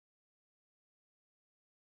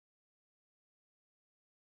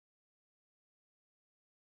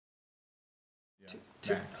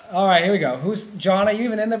Max. All right, here we go. Who's John? Are you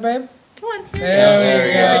even in there, babe? Come on. There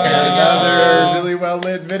we go. Another really well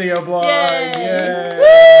lit video blog. Yay.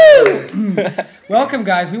 Yay. Welcome,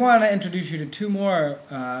 guys. We want to introduce you to two more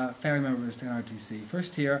family members to NRTC.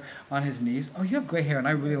 First here on his knees. Oh, you have gray hair, and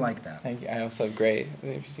I really like that. Thank you. I also have gray. I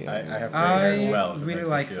have gray hair as well. I really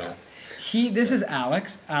like that. This is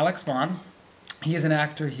Alex Vaughn. He is an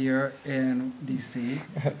actor here in DC.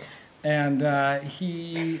 And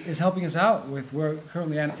he is helping us out with, we're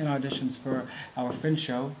currently in auditions for our Fringe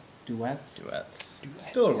show, Duets.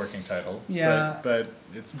 Still a working title. Yeah. But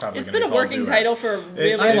it's probably It's been a working title for a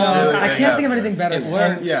really I long know. time. I can't think of anything better. It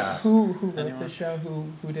works. Yeah. Who wrote the show?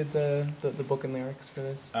 Who did the book and lyrics for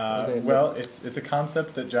this? Well, it's a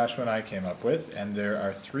concept that Joshua and I came up with, and there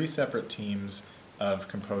are 3 separate teams of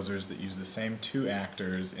composers that use the same 2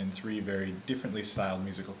 actors in 3 very differently styled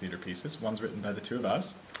musical theater pieces. One's written by the 2 of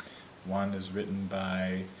us. One is written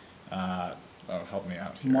by, help me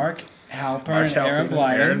out here. Mark Halpern and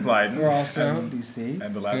Aaron Blyden. We're also DC.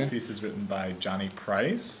 And the last piece is written by Johnny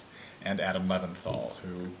Price and Adam Leventhal,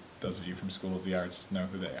 who those of you from School of the Arts know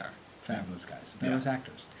who they are. Fabulous guys. Fabulous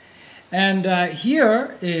actors. And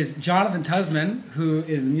here is Jonathan Tusman, who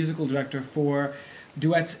is the musical director for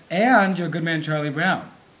Duets and Your Good Man Charlie Brown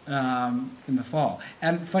in the fall.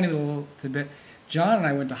 And funny little tidbit, John and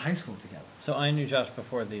I went to high school together. So I knew Josh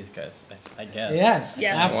before these guys, I guess. Yes,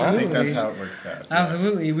 yes. absolutely. I think that's how it works out.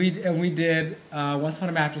 Absolutely. We did Once Upon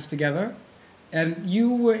a Mattress together, and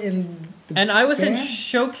you were in the And I was band? in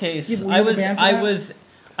Showcase. You were in the band for that?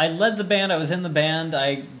 I led the band, I was in the band,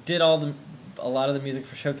 I did a lot of the music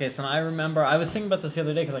for Showcase, and I remember, I was thinking about this the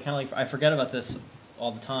other day, because I forget about this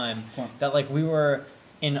all the time, that we were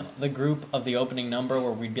in the group of the opening number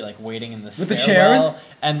where we'd be waiting in the with the chairs,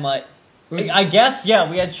 and I guess, yeah,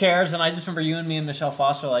 we had chairs, and I just remember you and me and Michelle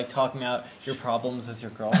Foster talking out your problems with your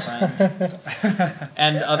girlfriend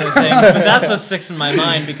and other things. But that's what sticks in my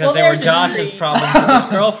mind because they were Josh's problems with his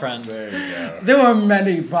girlfriend. There you go. there were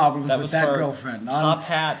many problems That with was that for girlfriend. Top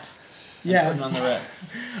hat. Yes. On the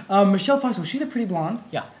Ritz. Michelle Foster, was she the pretty blonde?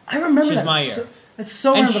 Yeah. I remember She's that. my year. That's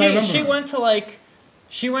so And random, but I remember she her. went to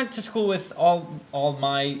she went to school with all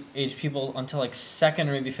my age people until second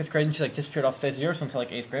or maybe 5th grade, and she disappeared off the face of the earth until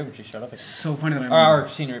 8th grade when she showed up again. So funny that I Or remember. our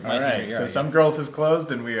senior, my All right, senior year. so Some Girls is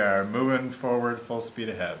closed, and we are moving forward full speed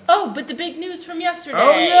ahead. Oh, but the big news from yesterday.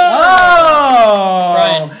 Oh, yeah! Oh!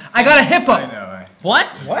 Brian. I got a hippo! I know.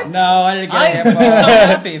 What? No, I didn't get a I'm hippo. so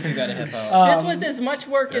happy if you got a hippo. This was as much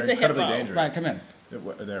work They're as a incredibly hippo. dangerous. Right, come in.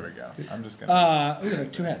 There we go. I'm just gonna. We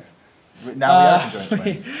have 2 heads. Now we are conjoined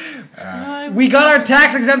twins. We got our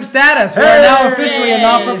tax-exempt status. We are now officially a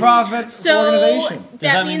not-for-profit organization. So that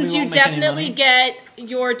that mean means we you won't make any definitely money? get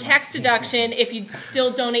your tax deduction if you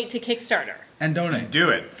still donate to Kickstarter. And donate. Do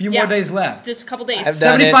it. A few Yeah. more days left. Just a couple days. I've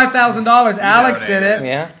done it. $75,000. Alex did donated. it.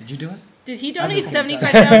 Yeah. Did you do it? Did he donate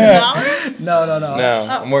 $75,000? No. No,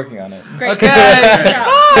 I'm working on it. Great. Okay. Good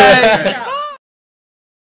job. Good job.